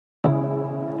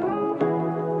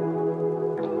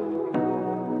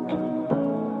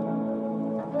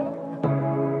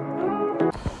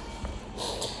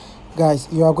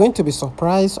Guys, you are going to be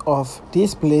surprised of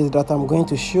this place that I'm going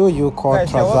to show you called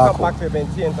Guys, welcome back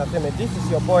Trasacco. to Entertainment. This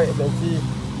is your boy Eben.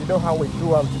 You know how we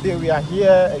do. Today we are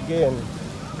here again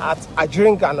at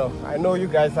Ghana. I know you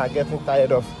guys are getting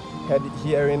tired of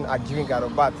hearing Ghana,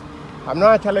 but I'm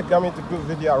not actually coming to do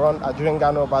video around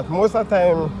Ghana. But most of the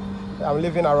time, I'm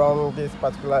living around this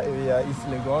particular area, East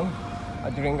Legon,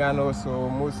 Ghana. So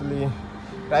mostly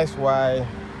that's why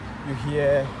you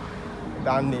hear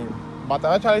that name. But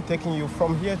I'm actually taking you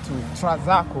from here to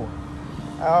Trasacco.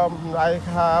 I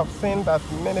have seen that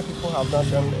many people have not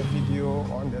done a video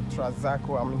on the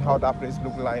Trasacco. I mean, how that place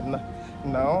looks like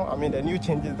now. I mean, the new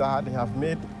changes that they have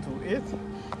made to it.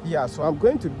 Yeah, so I'm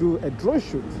going to do a drone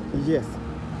shoot. Yes,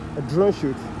 a drone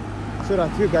shoot, so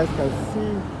that you guys can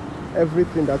see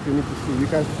everything that you need to see. You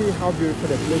can see how beautiful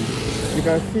the place is. You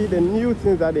can see the new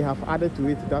things that they have added to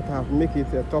it that have make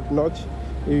it a top-notch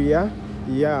area.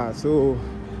 Yeah, so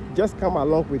just come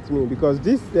along with me, because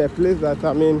this is the place that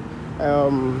I mean,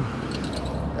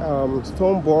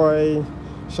 Stoneboy,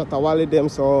 Shatawale them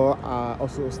so are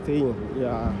also staying.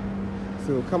 Yeah,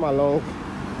 so come along.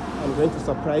 I'm going to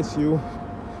surprise you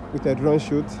with a drone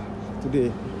shoot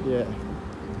today. Yeah,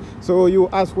 so you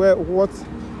ask what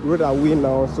road are we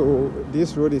now? So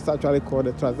this road is actually called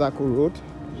the Trasacco Road.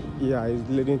 Yeah, it's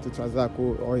leading to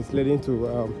Trasacco, or it's leading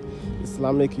to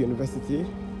Islamic University.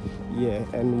 Yeah,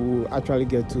 and we'll actually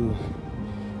get to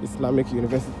Islamic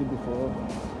University before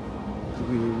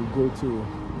we go to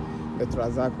the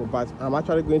Trasacco. But I'm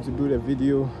actually going to do the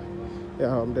video,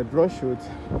 the drone shoot,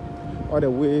 all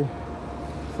the way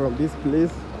from this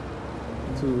place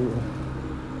to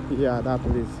that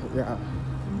place. Yeah.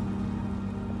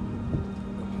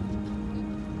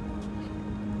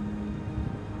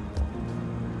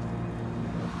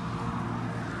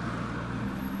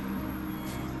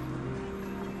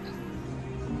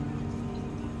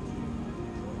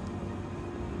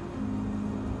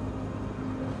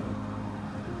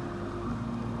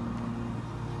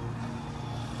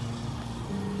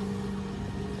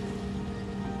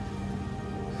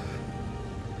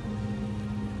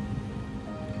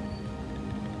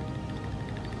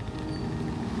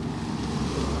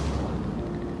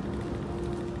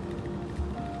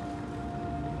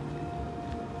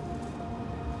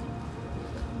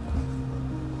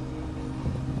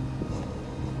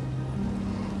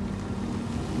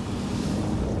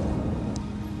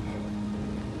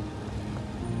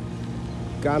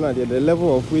 Ghana, the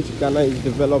level of which Ghana is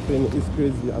developing is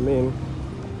crazy. I mean,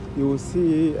 you will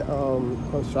see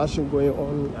construction going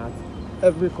on at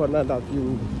every corner that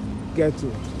you get to.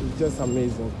 It's just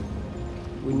amazing.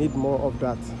 We need more of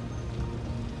that.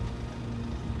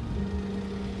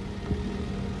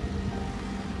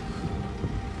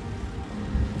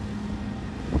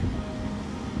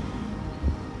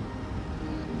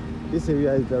 This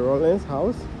area is the Rollins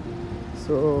house.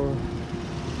 So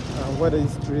where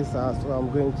these trees are, so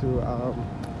I'm going to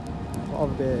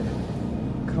off the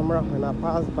camera. When I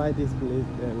pass by this place,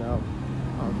 then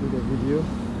I'll do the video.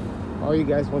 Or you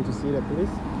guys want to see the place?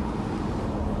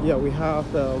 Yeah, we have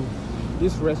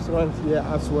this restaurant here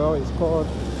as well. It's called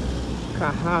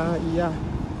Kahaya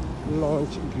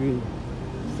Lunch Grill.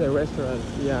 It's a restaurant.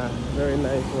 Yeah, very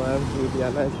nice one with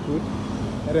their nice food.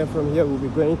 And then from here we'll be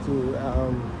going to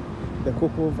the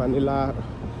Cocoa Vanilla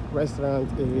restaurant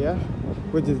area,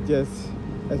 which is just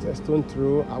a stone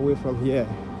throw away from here.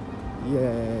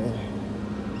 Yeah.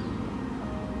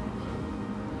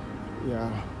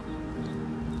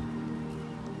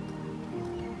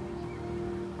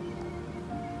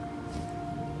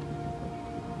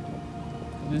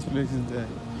 This place is the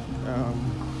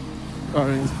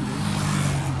orange place.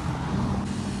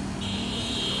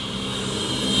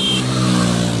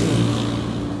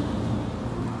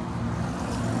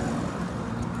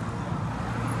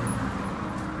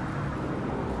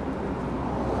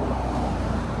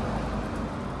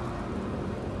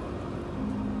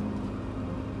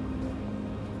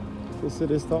 You see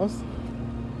the stores?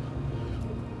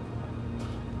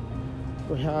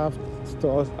 We have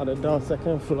stores at the down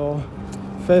second floor,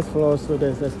 first floor, so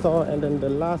there's a store, and then the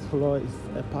last floor is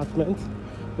apartment,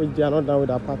 which they are not done with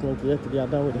the apartment yet. They are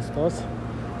done with the stores.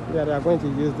 Yeah, they are going to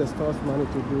use the stores money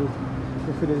to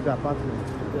finish the apartment.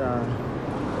 Yeah.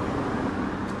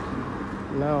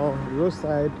 Now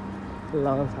roadside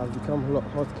lounge has become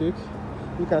hot cake.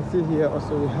 You can see here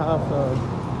also we have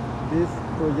this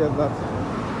project that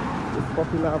is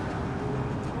popping up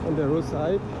on the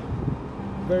roadside.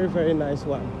 Very, very nice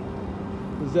one.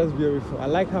 It's just beautiful. I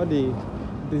like how they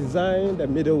design the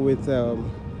middle with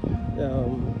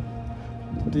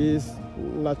these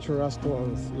natural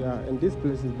stones. Yeah, and this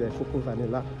place is the Cocoa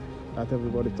Vanilla that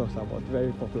everybody talks about.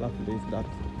 Very popular place that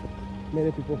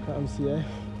Many people come here.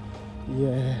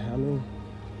 Yeah, I mean,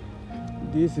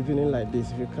 this evening like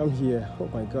this, if you come here, oh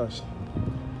my gosh,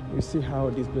 you see how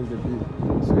this place will be.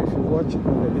 So if you watch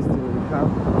on the listing, we have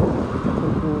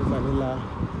Cocoa Vanilla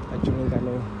Adjunga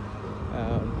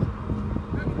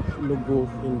logo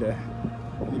in there,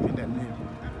 even the name.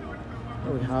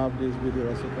 And we have this video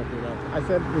also popping up. I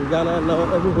said in Ghana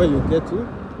now, everywhere you get to,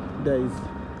 there is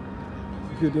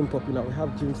building popping up. We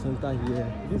have gym center here.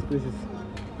 This place is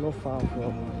not far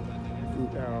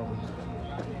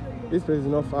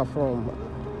from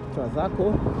Trasacco,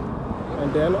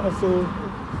 and then also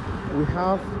we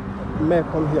have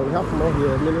Mecom here. We have more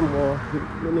here,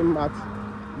 many mat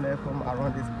Mecom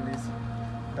around this place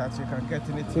that you can get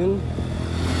anything.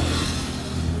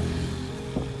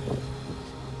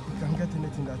 You can get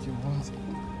anything that you want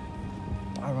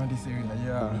around this area.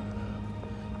 Yeah,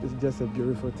 it's just a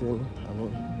beautiful thing. I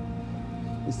mean,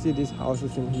 you see these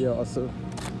houses in here also.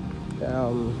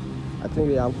 I think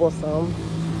we have bought some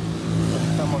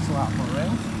also are for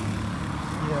rent.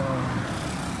 Yeah,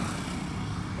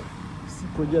 you see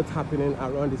projects happening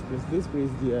around this place. This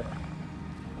place there,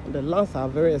 the lands are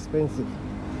very expensive,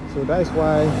 so that is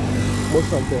why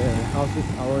most of the houses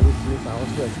around this place are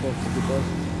also expensive, because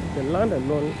the land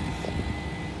alone is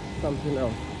something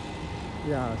else.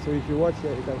 Yeah, so if you watch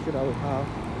here, you can see that we have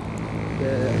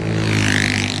the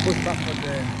poster for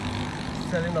the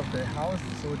selling of the house,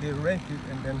 so they rent it,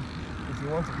 and then if you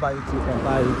want to buy it, you can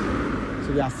buy it.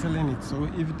 So they are selling it. So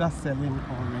if that's selling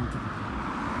or renting,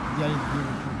 very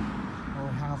beautiful. And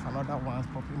we have another ones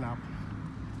popping up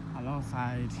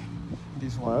alongside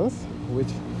these ones,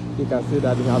 which you can see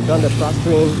that they have done the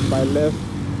plastering, by left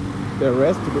the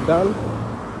rest to be done.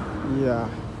 Yeah,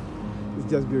 it's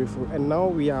just beautiful. And now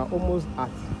we are almost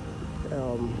at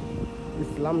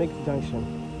Islamic Junction.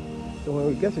 So when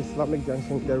we get to Islamic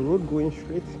Junction, the road going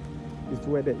straight is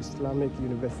where the Islamic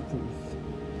University is,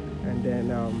 and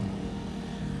then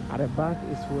at the back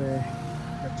is where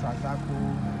the Trasacco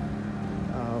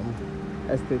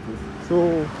estate is.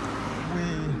 So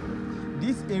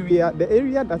this area, the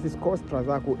area that is called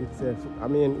Trasacco itself, I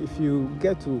mean, if you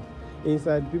get to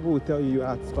inside, people will tell you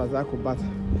at Trasacco, but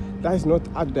that is not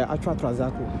at the actual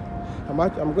Trasacco.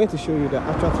 I'm going to show you the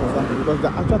actual Trasacco, because the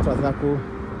actual Trasacco,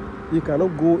 you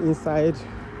cannot go inside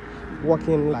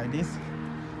walking like this.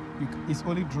 It's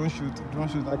only drone shoot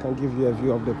that can give you a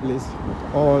view of the place,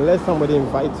 or unless somebody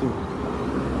invites you,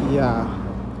 yeah,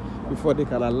 before they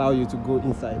can allow you to go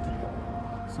inside.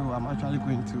 So I'm actually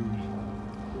going to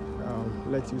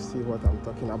let you see what I'm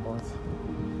talking about.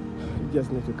 You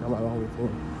just need to come along with me.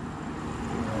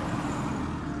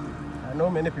 I know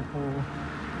many people,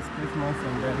 it's Christmas,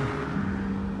 and then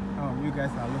you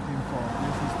guys are looking for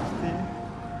places to stay.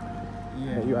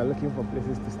 Yeah, you are looking for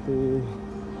places to stay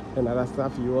and other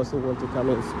stuff. You also want to come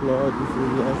and explore these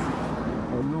areas.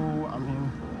 I know, I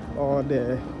mean, all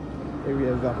the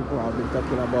areas that people have been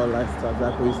talking about, like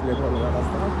Trasacco, Islamic, and other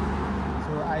stuff.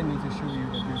 So I need to show you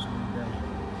the beauty of them.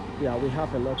 Yeah, we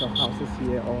have a lot of houses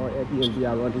here, or Airbnb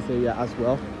around this area as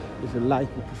well. If you like,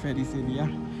 you prefer this area,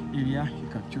 you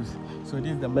can choose. So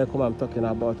this is the Mecom I'm talking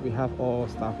about. We have all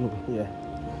stuff in here.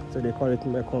 So they call it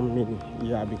Mecom Mini,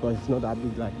 yeah, because it's not that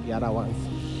big like the other ones.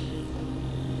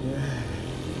 Yeah.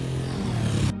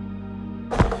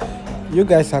 You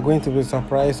guys are going to be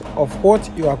surprised of what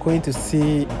you are going to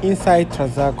see inside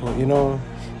Trasacco. You know,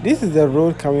 this is the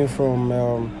road coming from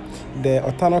the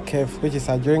Otano Cave, which is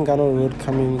a Adsense road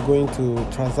going to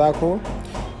Trasacco.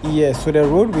 Yeah, so the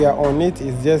road we are on it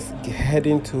is just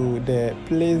heading to the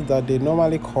place that they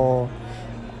normally call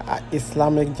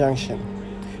Islamic Junction,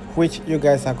 which you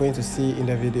guys are going to see in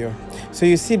the video. So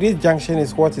you see, this junction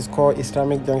is what is called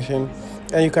Islamic Junction,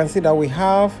 and you can see that we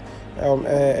have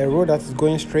a road that is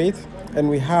going straight, and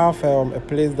we have a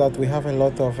place that we have a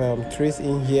lot of trees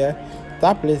in here.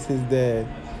 That place is the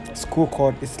school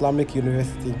called Islamic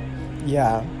University.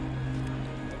 Yeah,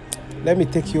 let me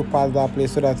take you past that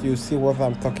place so that you see what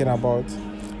I'm talking about.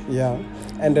 Yeah,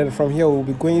 and then from here we'll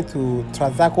be going to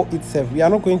Trasacco itself. We are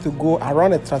not going to go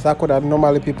around the Trasacco that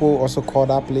normally people also call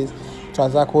that place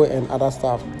Trasacco and other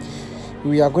stuff.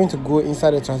 We are going to go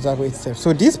inside the Trasacco itself.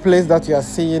 So this place that you are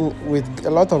seeing with a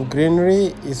lot of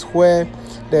greenery is where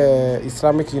the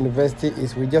Islamic University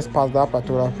is. We just passed that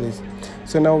particular place.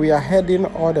 So now we are heading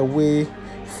all the way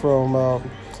from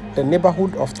the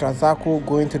neighborhood of Trasacco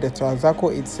going to the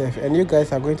Trasacco itself, and you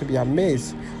guys are going to be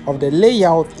amazed of the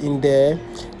layout in there,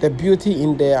 the beauty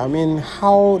in there. I mean,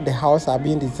 how the house are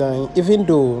being designed, even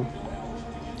though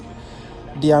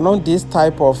they are not this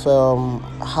type of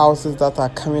houses that are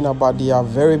coming about. They are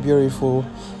very beautiful,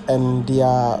 and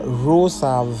their rows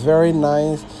are very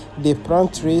nice. They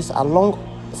plant trees along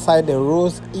inside the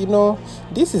rows, you know,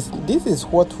 this is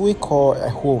what we call a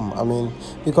home. I mean,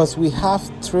 because we have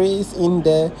trees in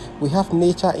there, we have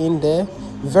nature in there,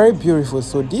 very beautiful.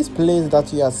 So this place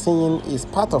that you are seeing is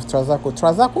part of Trazako.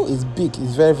 Trazako is big,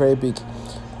 it's very, very big,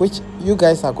 which you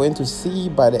guys are going to see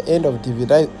by the end of the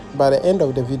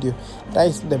video. That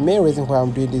is the main reason why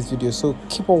I'm doing this video, so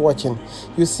keep on watching.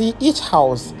 You see, each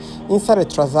house inside the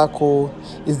Trazako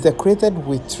is decorated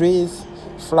with trees,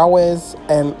 flowers,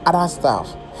 and other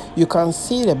stuff. You can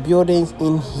see the buildings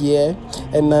in here,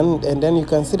 and then you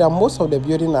can see that most of the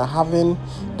buildings are having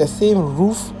the same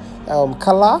roof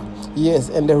color. Yes,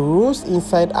 and the roofs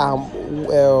inside are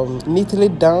neatly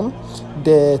done.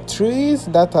 The trees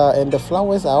that are and the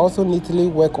flowers are also neatly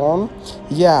worked on.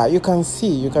 Yeah, you can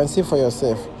see for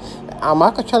yourself. I'm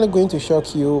actually going to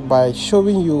shock you by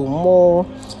showing you more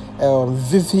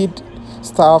vivid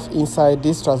stuff inside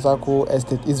this Trazako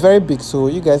estate. It's very big, so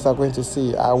you guys are going to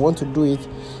see. I want to do it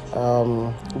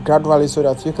gradually so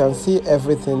that you can see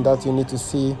everything that you need to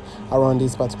see around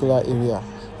this particular area.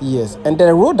 Yes, and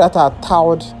the road that are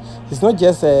tiled, it's not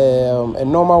just a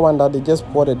normal one that they just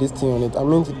poured this thing on it. I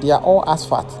mean, they are all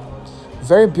asphalt.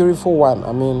 Very beautiful one.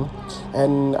 I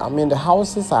mean, the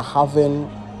houses are having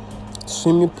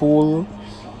swimming pool.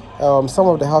 Some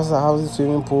of the houses are having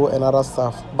swimming pool and other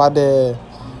stuff. But the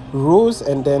roads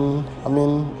and then,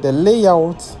 the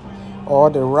layout or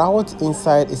the route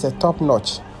inside is a top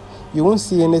notch. You won't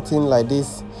see anything like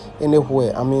this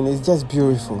anywhere. I mean, it's just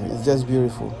beautiful. It's just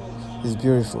beautiful. It's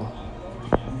beautiful.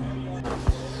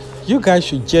 You guys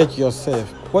should judge yourself.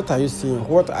 What are you seeing?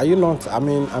 What are you not,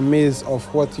 amazed of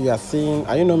what you are seeing?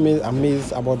 Are you not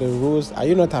amazed about the roads? Are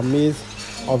you not amazed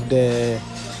of the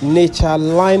nature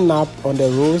line up on the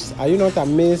roads? Are you not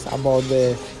amazed about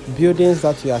the buildings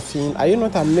that you are seeing? Are you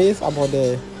not amazed about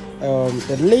the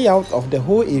layout of the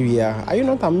whole area? Are you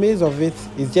not amazed of it?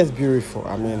 It's just beautiful.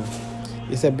 I mean,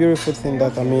 it's a beautiful thing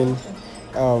that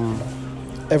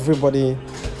everybody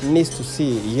needs to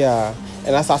see. Yeah.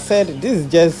 And as I said, this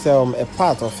is just a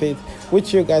part of it,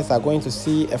 which you guys are going to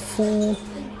see the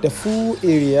full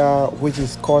area, which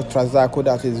is called Trazako,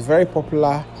 that is very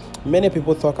popular. Many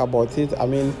people talk about it. I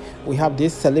mean, we have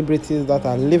these celebrities that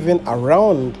are living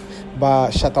around,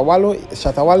 but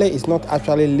Shatawale is not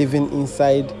actually living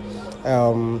inside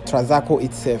Trazako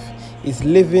itself. It's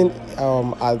living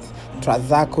at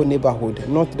Trazako neighborhood,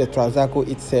 not the Trazako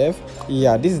itself.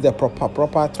 Yeah, this is the proper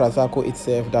Trazako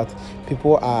itself that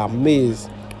people are amazed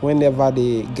whenever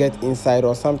they get inside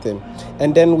or something.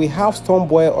 And then we have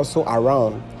Stoneboy also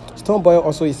around. Stoneboy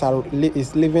also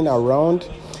is living around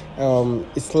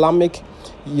Islamic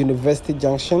University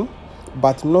Junction,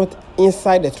 but not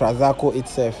inside the Trazako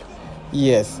itself.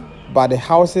 Yes, but the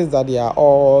houses that they are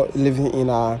all living in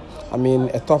are,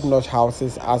 a top-notch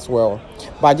houses as well.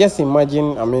 But just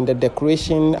imagine, the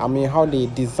decoration, how they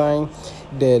design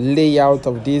the layout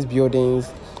of these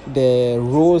buildings, the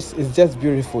roads is just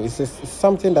beautiful. It's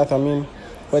something that,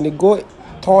 when you go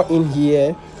tour in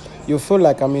here, you feel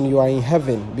like, you are in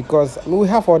heaven, because we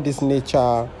have all this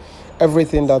nature,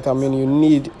 everything that, you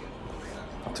need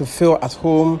to feel at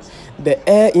home. The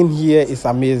air in here is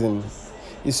amazing.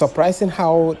 It's surprising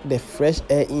how the fresh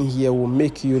air in here will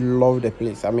make you love the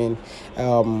place.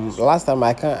 Last time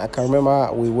I can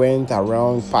remember we went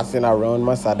around, passing around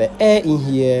Masa. The air in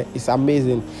here is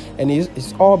amazing, and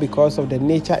it's all because of the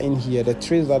nature in here, the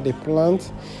trees that they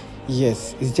plant.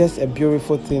 Yes, it's just a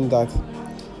beautiful thing that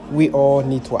we all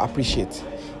need to appreciate.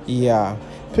 Yeah,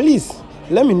 please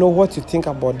let me know what you think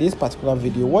about this particular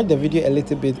video. Watch the video a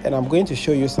little bit, and I'm going to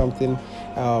show you something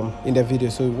in the video.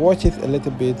 So watch it a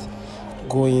little bit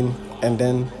going, and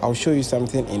then I'll show you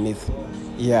something in it.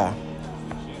 Yeah.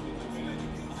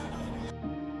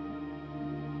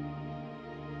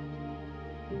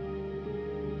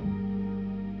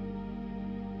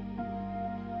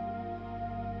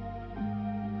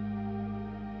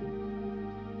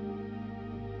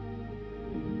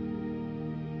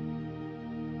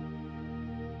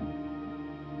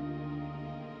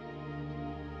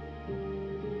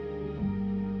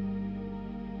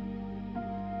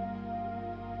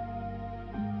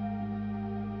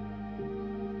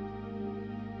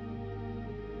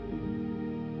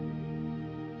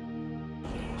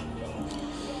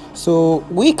 So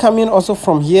we coming also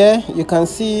from here, you can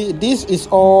see this is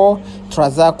all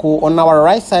Trazako. On our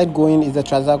right side going is the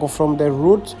Trazako. From the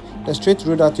road, the straight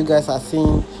road that you guys are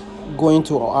seeing going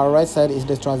to our right side is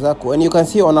the Trazako. And you can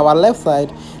see on our left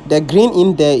side, the green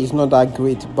in there is not that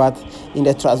great, but in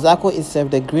the Trazako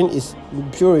itself, the green is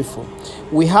beautiful.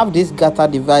 We have this gutter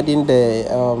dividing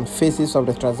the faces of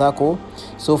the Trazako.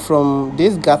 So from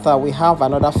this gutter, we have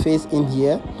another face in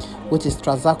here, which is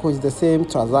Trazaco, is the same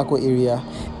Trazaco area,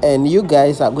 and you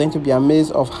guys are going to be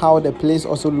amazed of how the place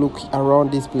also look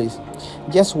around this place.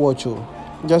 Just watch, oh,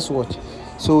 just watch.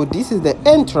 So this is the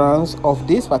entrance of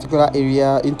this particular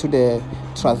area into the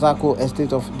Trazaco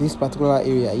estate of this particular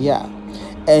area. Yeah,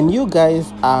 and you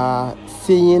guys are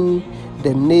seeing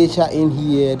the nature in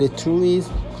here, the trees.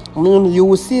 I mean, you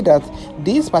will see that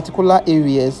these particular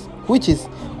areas, which is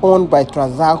owned by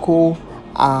Trazaco,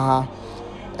 are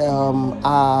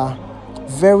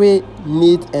very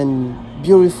neat and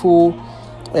beautiful,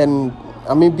 and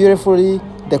I mean beautifully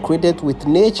decorated with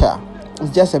nature.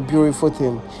 It's just a beautiful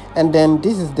thing. And then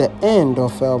this is the end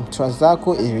of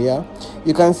Trazaco area.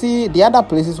 You can see the other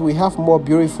places we have more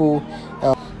beautiful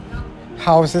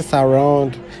houses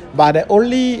around, but the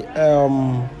only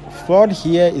flaws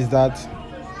here is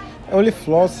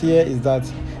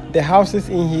that the houses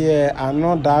in here are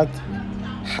not that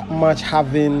much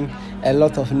having a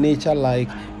lot of nature like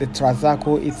the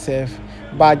Trazaco itself.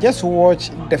 But just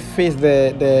watch the face,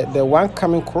 the one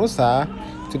coming closer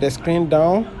to the screen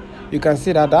down. You can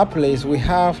see that place we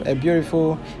have a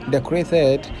beautiful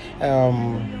decorated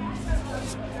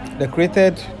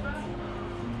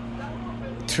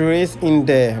trees in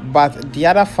there, but the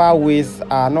other far ways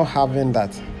are not having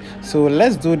that. So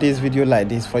let's do this video like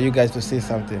this for you guys to see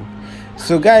something.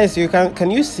 So guys,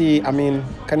 can you see, I mean,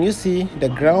 can you see the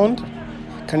ground?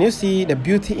 Can you see the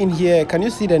beauty in here? Can you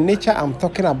see the nature I'm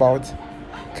talking about?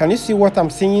 Can you see what I'm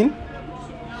seeing?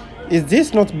 Is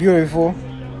this not beautiful?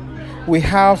 We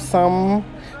have some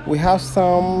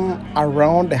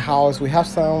around the house. We have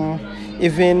some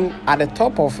even at the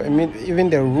top of, I mean, even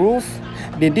the roof.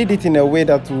 They did it in a way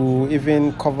that will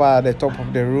even cover the top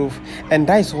of the roof, and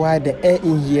that is why the air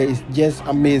in here is just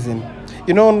amazing.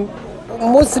 You know,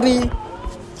 mostly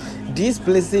these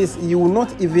places you will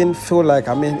not even feel like,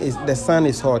 I mean, the sun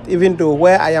is hot. Even though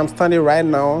where I am standing right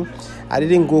now, I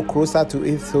didn't go closer to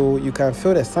it, so you can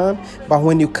feel the sun. But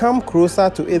when you come closer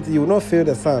to it, you will not feel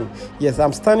the sun. Yes,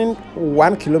 I'm standing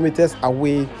 1 kilometer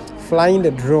away flying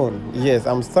the drone. Yes,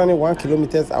 I'm standing 1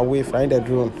 kilometer away flying the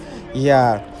drone.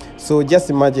 Yeah, so just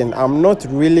imagine, I'm not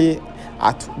really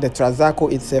at the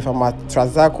Trazaco itself. I'm at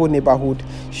Trazaco neighborhood,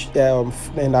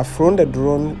 and I've flown the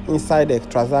drone inside the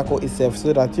Trazaco itself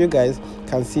so that you guys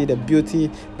can see the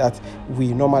beauty that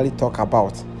we normally talk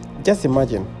about. Just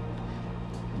imagine.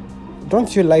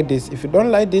 Don't you like this? If you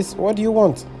don't like this, what do you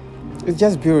want? It's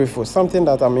just beautiful. Something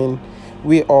that, I mean,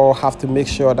 we all have to make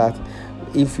sure that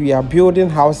if we are building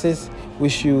houses, we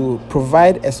should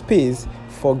provide a space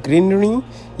for greenery.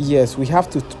 Yes, we have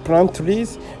to plant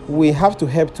trees. We have to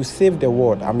help to save the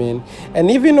world. I mean,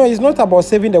 and even though it's not about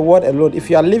saving the world alone, if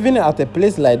you are living at a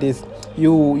place like this,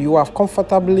 you are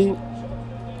comfortably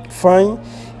fine.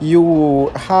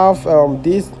 You have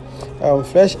this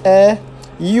fresh air.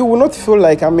 You will not feel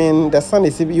like, I mean, the sun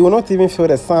is, you will not even feel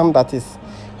the sun that is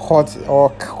hot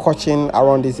or scorching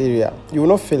around this area. You will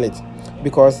not feel it,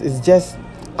 because it's just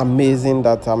amazing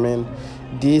that, I mean,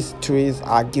 these trees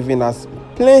are giving us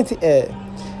plenty air.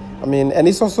 I mean, and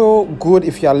it's also good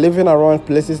if you are living around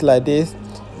places like this,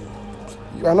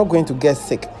 you are not going to get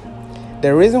sick.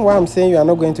 The reason why I'm saying you are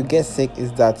not going to get sick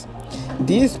is that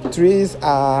these trees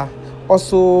are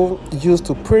also used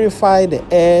to purify the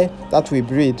air that we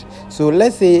breathe. So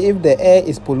let's say if the air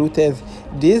is polluted,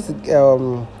 these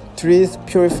trees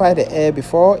purify the air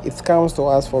before it comes to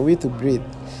us for we to breathe.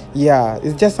 Yeah,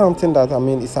 it's just something that, I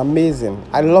mean, it's amazing.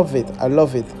 I love it. I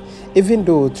love it. Even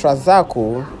though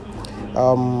Trazaco,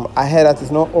 I heard that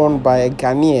it's not owned by a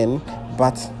Ghanaian,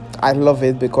 but I love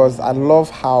it because I love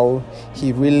how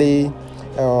he really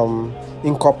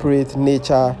incorporate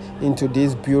nature into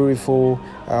this beautiful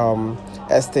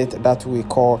estate that we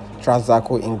call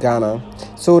Trazaco in Ghana.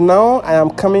 So now I am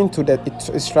coming to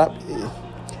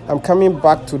I'm coming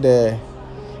back to the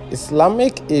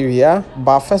Islamic area,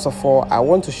 but first of all I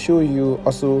want to show you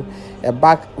also a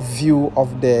back view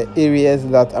of the areas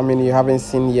that, I mean, you haven't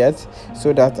seen yet,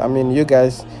 so that, I mean, you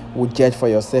guys will judge for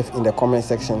yourself in the comment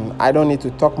section. I don't need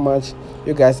to talk much.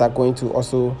 You guys are going to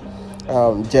also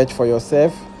judge for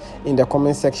yourself in the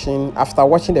comment section. After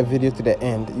watching the video to the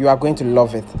end, you are going to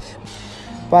love it.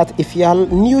 But if you are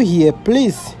new here,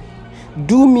 please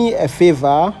do me a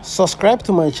favor, subscribe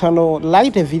to my channel,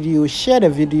 like the video, share the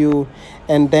video,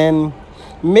 and then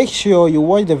make sure you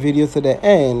watch the video to the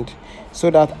end so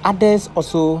that others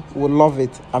also will love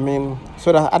it. I mean,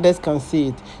 so that others can see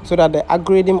it, so that the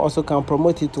algorithm also can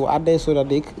promote it to others, so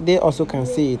that they also can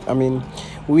see it. I mean,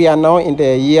 we are now in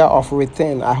the year of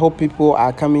return. I hope people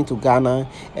are coming to Ghana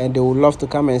and they would love to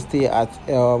come and stay at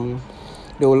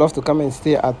they would love to come and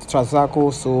stay at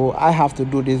Trazaco. So I have to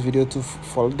do this video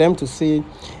for them to see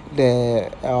the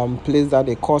place that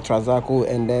they call Trazaco,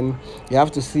 and then you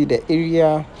have to see the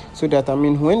area, so that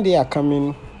when they are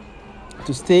coming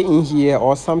to stay in here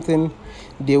or something,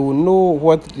 they will know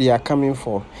what they are coming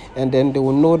for, and then they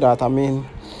will know that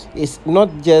it's not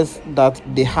just that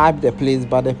they hype the place,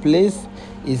 but the place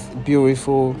is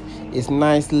beautiful. It's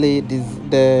nicely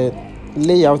the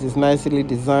layout is nicely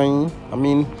designed.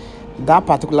 That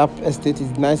particular estate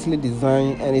is nicely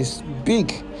designed and it's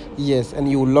big. Yes, and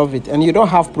you will love it, and you don't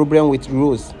have problem with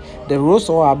roads. The roads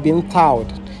all are being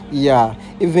tiled. Yeah,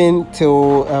 even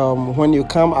till when you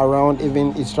come around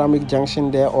even Islamic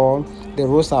Junction there, or the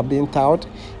roads are being tiled.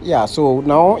 Yeah, so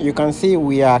now you can see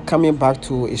we are coming back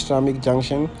to Islamic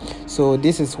Junction. So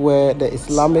this is where the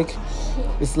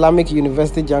Islamic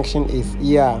University Junction is.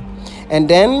 Yeah, and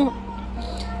then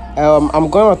I'm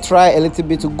gonna try a little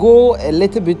bit to go a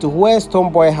little bit to where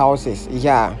Stoneboy House is.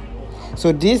 Yeah,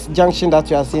 so this junction that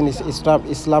you are seeing is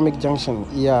Islamic Junction.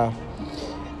 Yeah,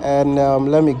 and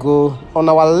let me go on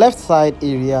our left side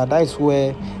area. That is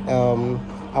where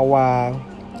our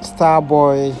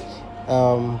Starboy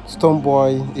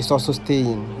Stoneboy is also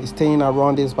staying. He's staying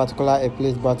around this particular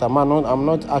place, but I'm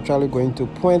not actually going to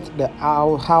point the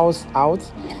house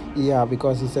out. Yeah,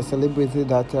 because it's a celebrity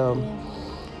that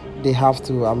they have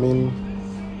to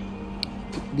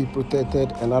be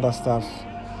protected and other stuff.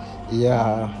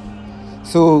 Yeah,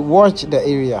 so watch the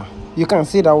area. You can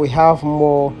see that we have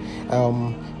more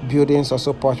buildings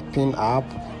also popping up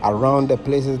around the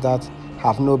places that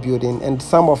have no building, and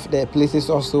some of the places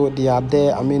also they are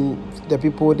there. The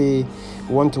people, they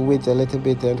want to wait a little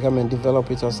bit and come and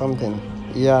develop it or something.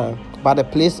 Yeah, but the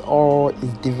place all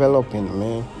is developing,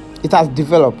 man. It has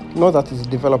developed, not that it's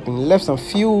developing. Left some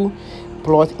few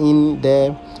plots in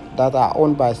there that are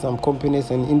owned by some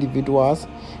companies and individuals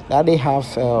that they have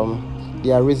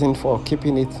their reason for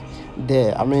keeping it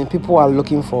there. People are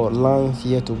looking for land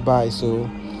here to buy, so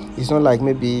it's not like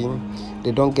maybe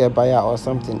they don't get buyer or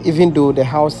something, even though the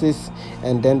houses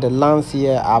and then the lands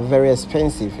here are very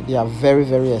expensive. They are very,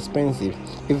 very expensive,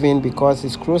 even because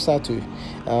it's closer to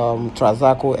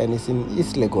Trazaco and it's in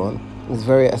East Legon. It's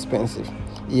very expensive.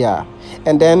 Yeah,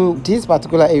 and then this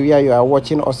particular area you are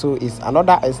watching also is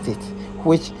another estate,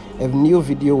 which a new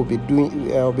video will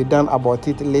be done about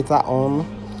it later on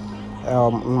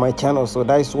my channel. So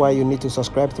that is why you need to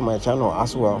subscribe to my channel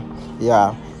as well.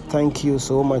 Yeah, thank you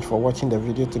so much for watching the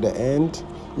video to the end.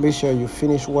 Make sure you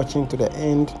finish watching to the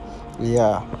end.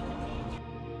 Yeah.